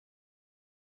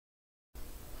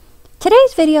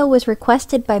Today's video was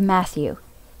requested by Matthew.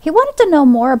 He wanted to know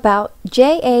more about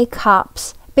J.A.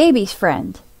 Kopp's baby's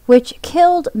friend, which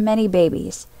killed many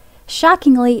babies.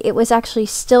 Shockingly, it was actually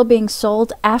still being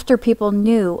sold after people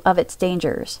knew of its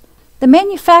dangers. The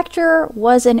manufacturer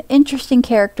was an interesting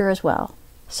character as well.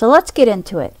 So let's get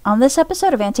into it on this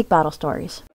episode of Antique Bottle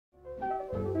Stories.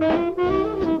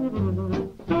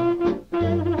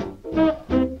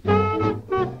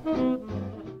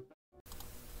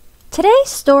 Today's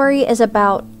story is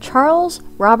about Charles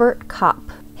Robert Kopp.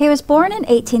 He was born in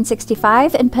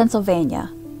 1865 in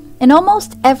Pennsylvania. In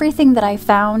almost everything that I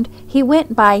found, he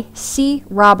went by C.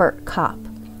 Robert Kopp.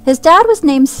 His dad was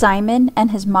named Simon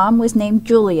and his mom was named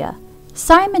Julia.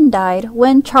 Simon died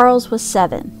when Charles was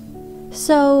 7.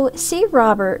 So C.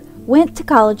 Robert went to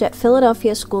college at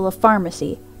Philadelphia School of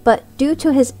Pharmacy, but due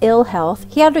to his ill health,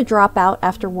 he had to drop out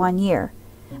after 1 year.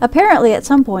 Apparently, at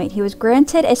some point, he was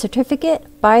granted a certificate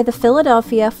by the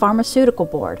Philadelphia Pharmaceutical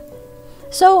Board.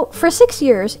 So, for 6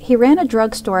 years, he ran a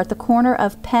drugstore at the corner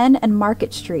of Penn and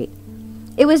Market Street.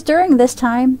 It was during this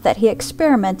time that he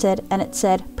experimented, and it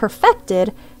said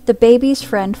perfected, the baby's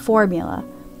friend formula.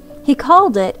 He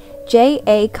called it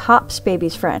J.A. Kopp's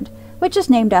baby's friend, which is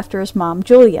named after his mom,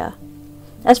 Julia.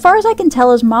 As far as I can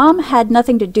tell, his mom had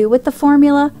nothing to do with the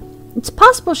formula. It's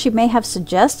possible she may have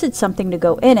suggested something to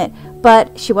go in it,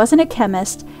 but she wasn't a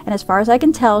chemist, and as far as I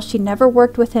can tell, she never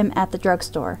worked with him at the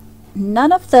drugstore.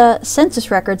 None of the census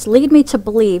records lead me to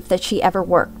believe that she ever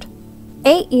worked.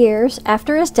 8 years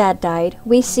after his dad died,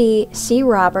 we see C.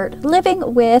 Robert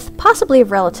living with possibly a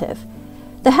relative.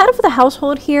 The head of the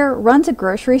household here runs a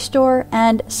grocery store,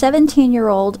 and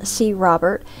 17-year-old C.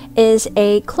 Robert is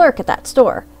a clerk at that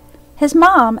store. His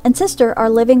mom and sister are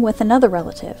living with another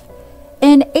relative.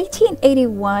 In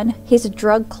 1881, he's a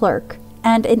drug clerk,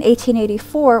 and in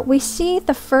 1884, we see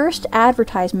the first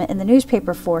advertisement in the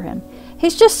newspaper for him.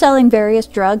 He's just selling various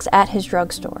drugs at his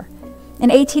drugstore.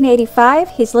 In 1885,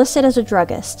 he's listed as a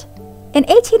druggist. In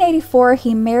 1884,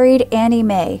 he married Annie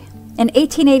Mae. In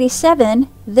 1887,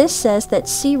 this says that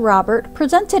C. Robert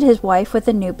presented his wife with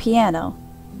a new piano.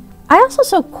 I also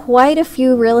saw quite a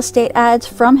few real estate ads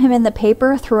from him in the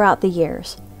paper throughout the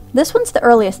years. This one's the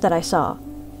earliest that I saw.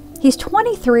 He's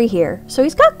 23 here, so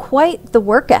he's got quite the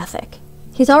work ethic.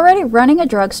 He's already running a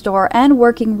drugstore and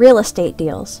working real estate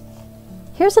deals.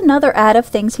 Here's another ad of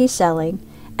things he's selling,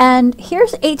 and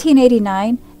here's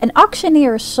 1889, an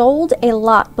auctioneer sold a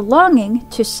lot belonging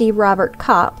to C. Robert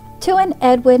Kopp to an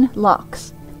Edwin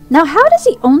Laux. Now, how does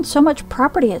he own so much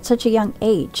property at such a young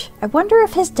age? I wonder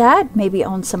if his dad maybe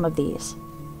owned some of these.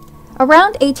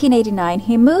 Around 1889,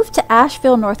 he moved to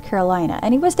Asheville, North Carolina,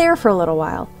 and he was there for a little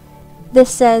while. This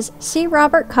says, C.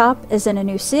 Robert Kopp is in a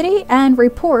new city and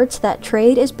reports that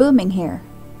trade is booming here.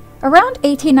 Around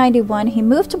 1891, he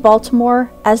moved to Baltimore,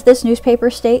 as this newspaper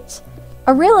states.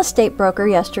 A real estate broker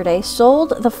yesterday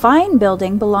sold the fine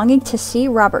building belonging to C.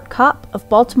 Robert Kopp of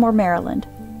Baltimore, Maryland.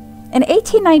 In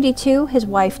 1892, his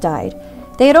wife died.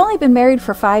 They had only been married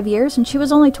for 5 years and she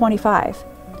was only 25.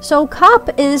 So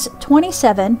Kopp is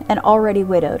 27 and already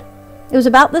widowed. It was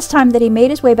about this time that he made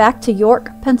his way back to York,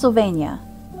 Pennsylvania.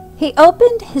 He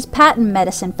opened his patent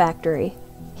medicine factory.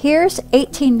 Here's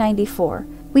 1894.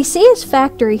 We see his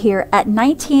factory here at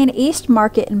 19 East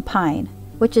Market and Pine,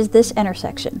 which is this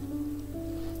intersection.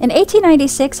 In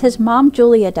 1896, his mom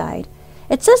Julia died.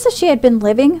 It says that she had been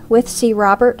living with C.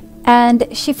 Robert, and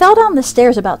she fell down the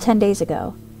stairs about 10 days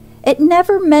ago. It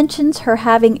never mentions her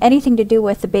having anything to do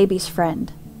with the baby's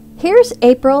friend. Here's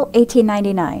April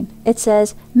 1899. It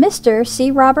says, Mr. C.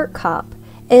 Robert Kopp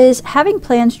is having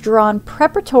plans drawn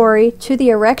preparatory to the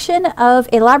erection of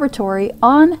a laboratory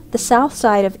on the south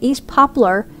side of East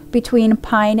Poplar between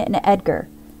Pine and Edgar.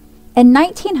 In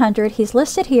 1900, he's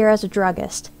listed here as a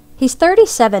druggist. He's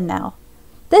 37 now.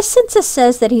 This census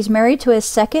says that he's married to his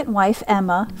second wife,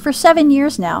 Emma, for 7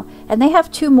 years now, and they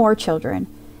have 2 more children.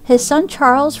 His son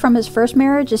Charles from his first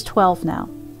marriage is 12 now.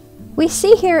 We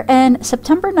see here in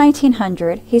September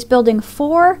 1900, he's building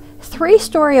 4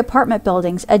 3-story apartment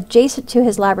buildings adjacent to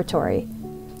his laboratory.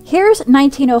 Here's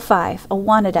 1905, a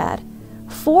wanted ad.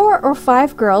 4 or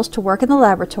 5 girls to work in the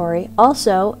laboratory,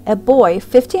 also a boy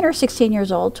 15 or 16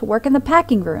 years old to work in the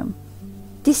packing room.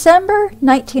 December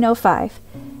 1905.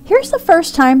 Here's the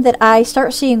first time that I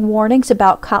start seeing warnings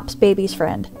about Kopp's baby's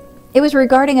friend. It was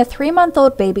regarding a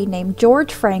 3-month-old baby named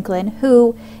George Franklin,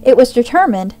 who, it was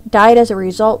determined, died as a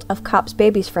result of Kopp's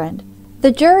baby's friend.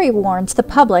 The jury warns the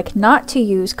public not to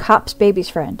use Kopp's baby's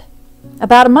friend.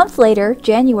 About a month later,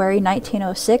 January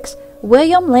 1906,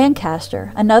 William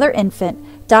Lancaster, another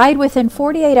infant, died within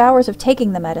 48 hours of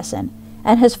taking the medicine,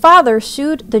 and his father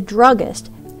sued the druggist,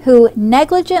 who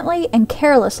negligently and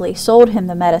carelessly sold him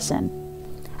the medicine.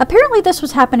 Apparently this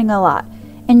was happening a lot.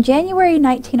 In January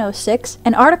 1906,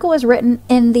 an article was written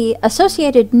in the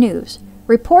Associated News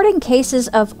reporting cases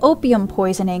of opium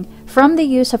poisoning from the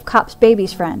use of Kopp's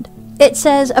baby's friend. It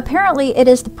says apparently it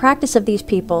is the practice of these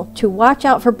people to watch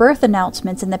out for birth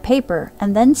announcements in the paper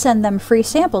and then send them free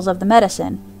samples of the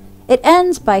medicine. It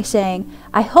ends by saying,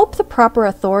 "I hope the proper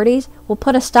authorities will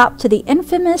put a stop to the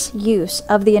infamous use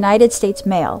of the United States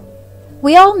mail."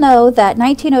 We all know that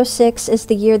 1906 is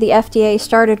the year the FDA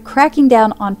started cracking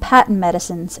down on patent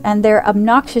medicines and their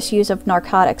obnoxious use of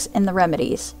narcotics in the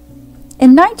remedies.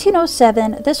 In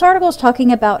 1907, this article is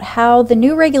talking about how the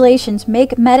new regulations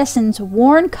make medicines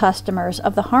warn customers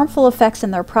of the harmful effects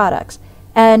in their products,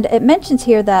 and it mentions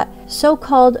here that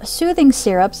so-called soothing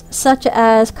syrups, such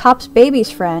as Kopp's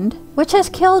baby's friend, which has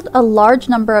killed a large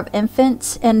number of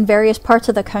infants in various parts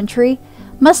of the country,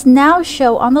 must now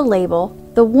show on the label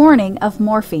the warning of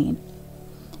morphine.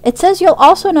 It says you'll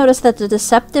also notice that the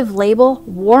deceptive label,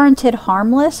 "warranted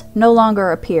harmless," no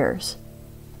longer appears.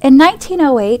 In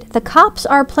 1908, the Kopps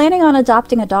are planning on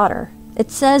adopting a daughter. It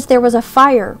says there was a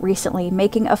fire recently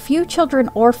making a few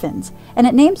children orphans, and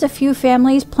it names a few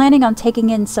families planning on taking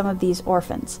in some of these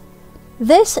orphans.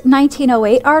 This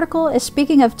 1908 article is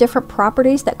speaking of different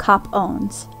properties that Kopp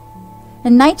owns.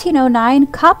 In 1909,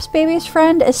 Kopp's baby's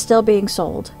friend is still being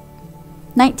sold.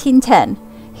 1910.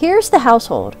 Here's the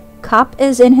household. Kopp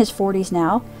is in his 40s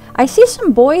now. I see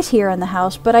some boys here in the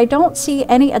house, but I don't see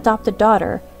any adopted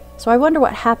daughter, so I wonder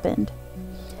what happened.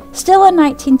 Still in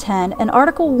 1910, an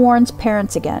article warns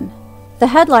parents again. The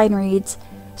headline reads,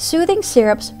 "Soothing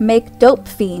syrups make dope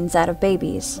fiends out of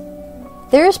babies."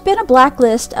 There's been a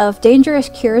blacklist of dangerous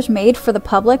cures made for the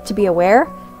public to be aware,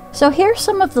 so here's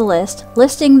some of the list,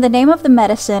 listing the name of the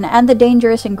medicine and the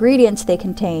dangerous ingredients they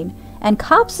contain, and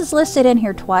Kopp's is listed in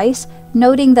here twice,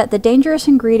 noting that the dangerous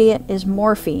ingredient is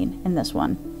morphine in this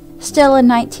one. Still in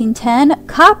 1910,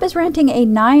 Kopp is renting a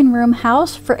 9-room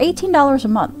house for $18 a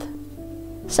month.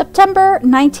 September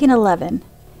 1911.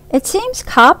 It seems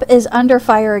Kopp is under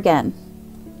fire again.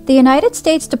 The United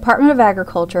States Department of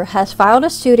Agriculture has filed a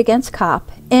suit against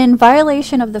Kopp in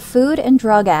violation of the Food and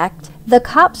Drug Act. The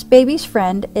Kopp's baby's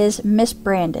friend is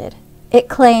misbranded. It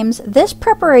claims this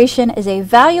preparation is a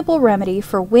valuable remedy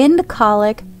for wind,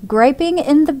 colic, griping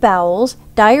in the bowels,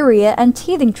 diarrhea, and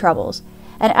teething troubles.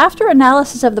 And after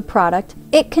analysis of the product,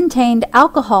 it contained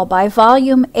alcohol by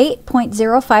volume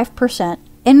 8.05%,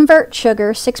 invert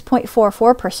sugar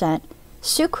 6.44%,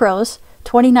 sucrose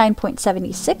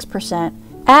 29.76%,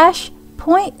 ash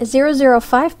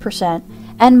 0.005%,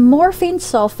 and morphine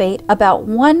sulfate about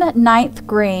 1/9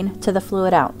 grain to the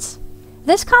fluid ounce.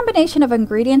 This combination of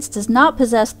ingredients does not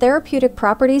possess therapeutic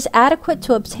properties adequate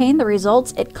to obtain the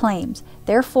results it claims,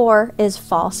 therefore is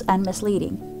false and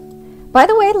misleading. By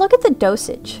the way, look at the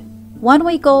dosage.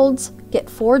 1-week-olds get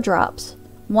 4 drops,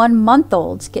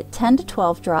 1-month-olds get 10 to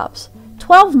 12 drops,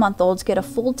 12-month-olds get a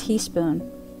full teaspoon.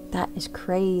 That is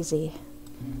crazy.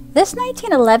 This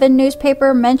 1911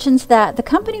 newspaper mentions that the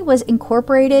company was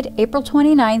incorporated April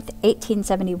 29,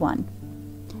 1871.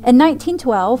 In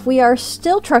 1912, we are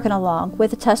still trucking along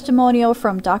with a testimonial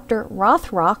from Dr.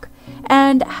 Rothrock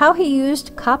and how he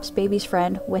used Kopp's baby's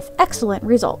friend with excellent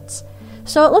results.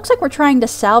 So it looks like we're trying to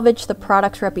salvage the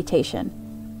product's reputation.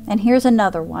 And here's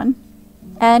another one.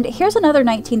 And here's another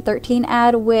 1913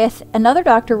 ad with another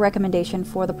doctor recommendation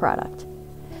for the product.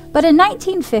 But in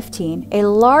 1915, a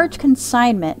large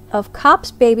consignment of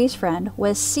Kopp's baby's friend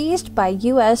was seized by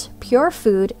U.S. Pure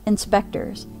Food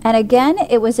inspectors. And again,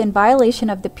 it was in violation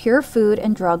of the Pure Food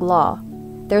and Drug Law.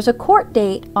 There's a court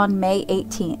date on May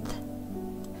 18th.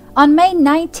 On May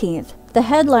 19th, the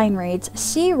headline reads,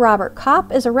 "C. Robert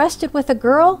Kopp is arrested with a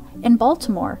girl in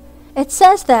Baltimore." It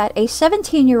says that a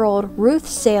 17-year-old Ruth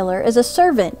Saylor is a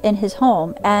servant in his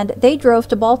home and they drove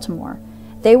to Baltimore.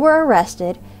 They were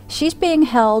arrested. She's being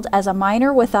held as a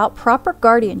minor without proper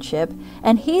guardianship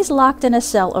and he's locked in a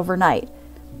cell overnight.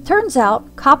 Turns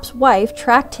out Kopp's wife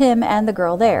tracked him and the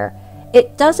girl there.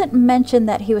 It doesn't mention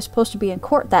that he was supposed to be in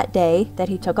court that day that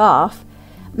he took off.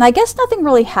 And I guess nothing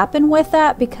really happened with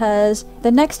that because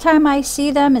the next time I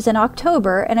see them is in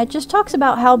October and it just talks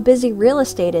about how busy real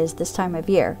estate is this time of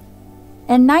year.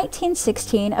 In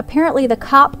 1916, apparently the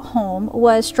Kopp home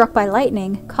was struck by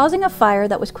lightning, causing a fire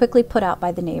that was quickly put out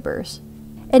by the neighbors.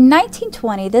 In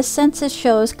 1920, this census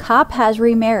shows Kopp has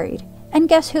remarried. And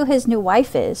guess who his new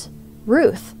wife is?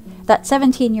 Ruth, that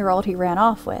 17-year-old he ran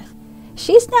off with.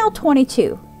 She's now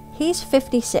 22. He's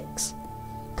 56.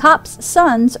 Kopp's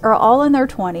sons are all in their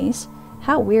 20s.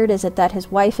 How weird is it that his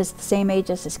wife is the same age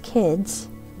as his kids?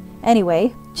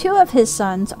 Anyway, 2 of his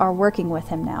sons are working with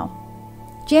him now.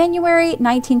 January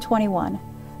 1921.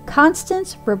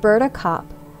 Constance Roberta Kopp,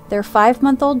 their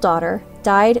 5-month-old daughter,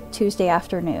 died Tuesday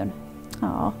afternoon.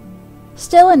 Aww.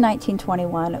 Still in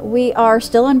 1921, we are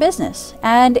still in business,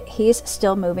 and he's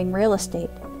still moving real estate.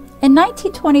 In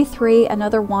 1923,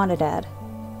 another wanted ad.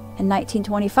 In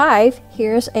 1925,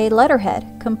 here's a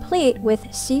letterhead, complete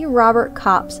with C. Robert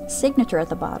Kopp's signature at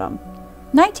the bottom.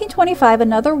 1925,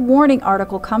 another warning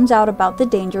article comes out about the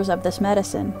dangers of this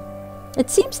medicine. It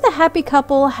seems the happy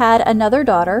couple had another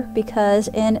daughter because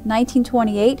in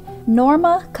 1928,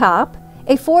 Norma Kopp,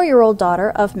 a 4-year-old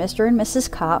daughter of Mr. and Mrs.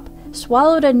 Kopp,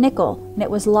 swallowed a nickel and it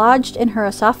was lodged in her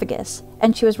esophagus,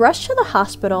 and she was rushed to the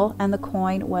hospital and the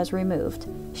coin was removed.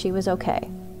 She was okay.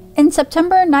 In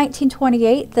September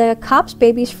 1928, the Kopp's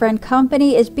Babies Friend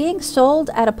Company is being sold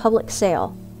at a public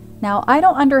sale. Now, I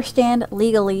don't understand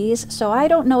legalese, so I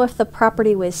don't know if the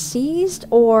property was seized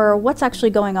or what's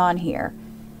actually going on here.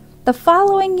 The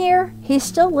following year, he's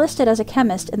still listed as a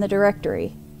chemist in the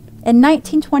directory. In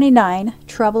 1929,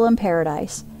 Trouble in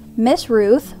Paradise. Miss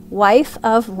Ruth, wife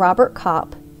of Robert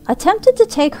Kopp, attempted to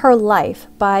take her life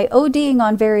by ODing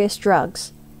on various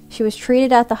drugs. She was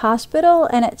treated at the hospital,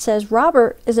 and it says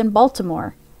Robert is in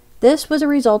Baltimore. This was a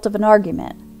result of an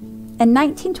argument. In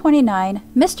 1929,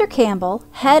 Mr. Campbell,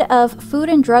 head of Food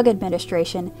and Drug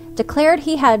Administration, declared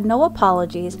he had no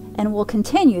apologies and will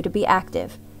continue to be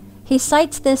active. He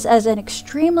cites this as an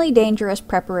extremely dangerous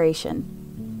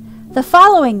preparation. The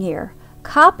following year,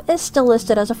 Kopp is still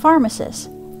listed as a pharmacist.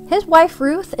 His wife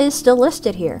Ruth is still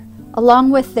listed here,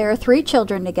 along with their 3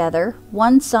 children together,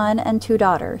 1 son and 2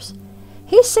 daughters.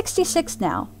 He's 66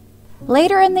 now.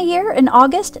 Later in the year, in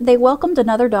August, they welcomed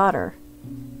another daughter.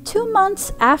 2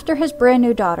 months after his brand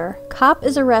new daughter, Kopp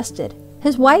is arrested.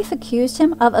 His wife accused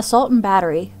him of assault and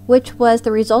battery, which was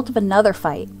the result of another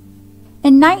fight.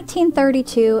 In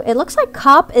 1932, it looks like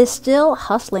Kopp is still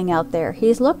hustling out there.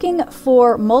 He's looking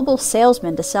for mobile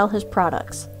salesmen to sell his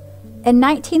products. In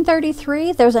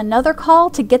 1933, there's another call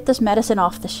to get this medicine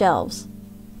off the shelves.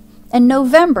 In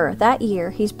November that year,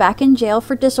 he's back in jail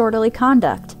for disorderly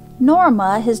conduct.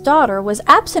 Norma, his daughter, was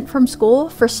absent from school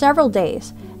for several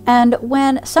days, and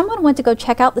when someone went to go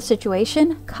check out the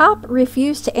situation, Kopp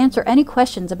refused to answer any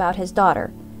questions about his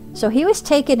daughter. So he was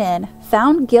taken in,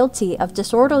 found guilty of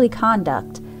disorderly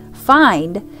conduct,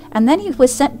 fined, and then he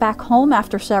was sent back home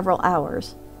after several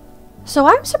hours. So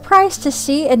I'm surprised to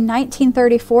see in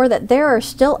 1934 that there are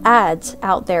still ads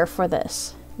out there for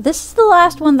this. This is the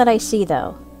last one that I see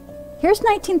though. Here's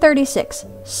 1936.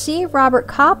 C. Robert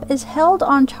Kopp is held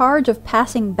on charge of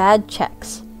passing bad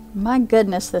checks. My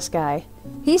goodness, this guy.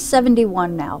 He's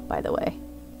 71 now, by the way.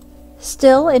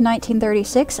 Still in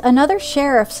 1936, another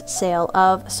sheriff's sale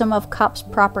of some of Kopp's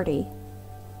property.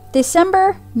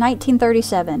 December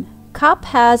 1937. Kopp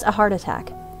has a heart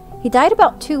attack. He died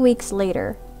about 2 weeks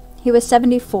later. He was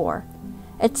 74.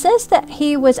 It says that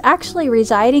he was actually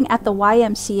residing at the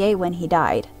YMCA when he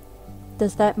died.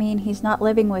 Does that mean he's not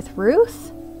living with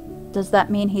Ruth? Does that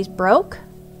mean he's broke?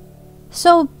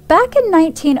 So back in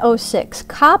 1906,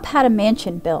 Kopp had a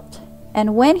mansion built,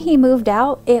 and when he moved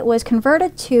out, it was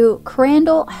converted to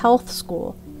Crandall Health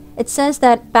School. It says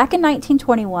that back in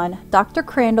 1921, Dr.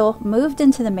 Crandall moved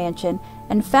into the mansion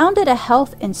and founded a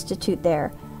health institute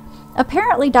there.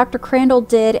 Apparently, Dr. Crandall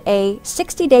did a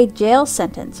 60-day jail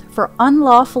sentence for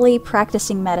unlawfully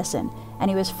practicing medicine, and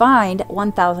he was fined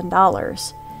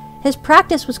 $1,000. His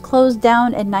practice was closed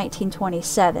down in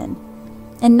 1927.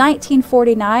 In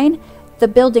 1949, the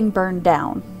building burned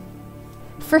down.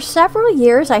 For several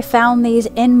years, I found these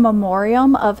in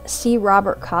memoriam of C.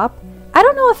 Robert Kopp. I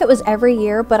don't know if it was every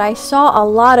year, but I saw a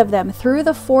lot of them through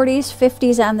the 40s,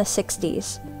 50s, and the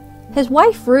 60s. His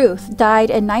wife Ruth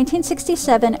died in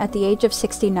 1967 at the age of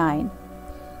 69.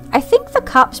 I think the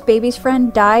Kopp's Babies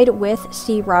Friend died with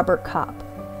C. Robert Kopp.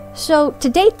 So to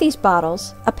date these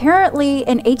bottles, apparently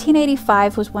in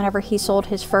 1885 was whenever he sold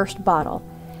his first bottle.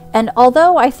 And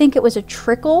although I think it was a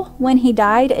trickle when he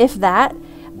died, if that,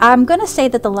 I'm going to say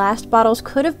that the last bottles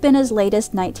could have been as late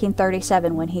as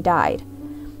 1937 when he died.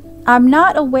 I'm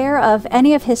not aware of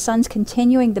any of his sons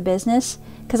continuing the business,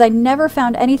 because I never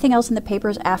found anything else in the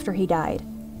papers after he died.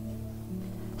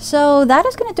 So that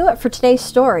is going to do it for today's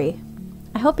story.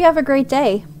 I hope you have a great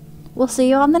day. We'll see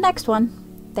you on the next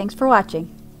one. Thanks for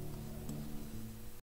watching.